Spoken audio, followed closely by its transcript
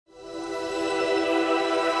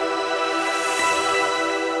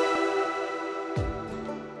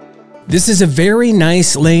This is a very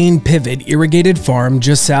nice lane pivot irrigated farm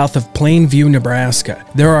just south of Plainview, Nebraska.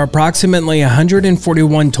 There are approximately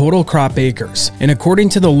 141 total crop acres, and according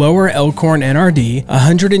to the Lower Elkhorn NRD,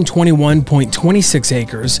 121.26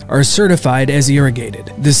 acres are certified as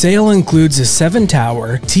irrigated. The sale includes a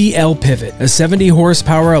 7-tower TL pivot, a 70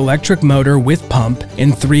 horsepower electric motor with pump,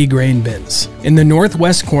 and 3 grain bins. In the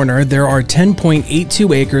northwest corner, there are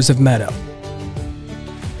 10.82 acres of meadow.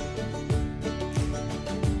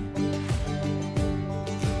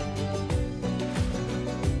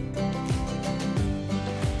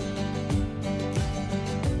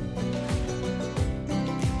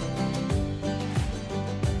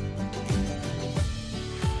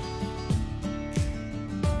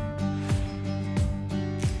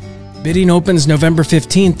 Bidding opens November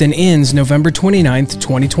 15th and ends November 29th,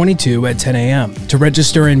 2022 at 10 a.m. To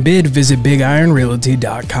register and bid, visit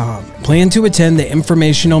BigIronRealty.com. Plan to attend the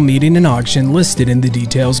informational meeting and auction listed in the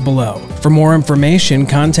details below. For more information,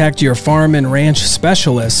 contact your farm and ranch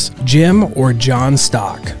specialists, Jim or John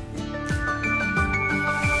Stock.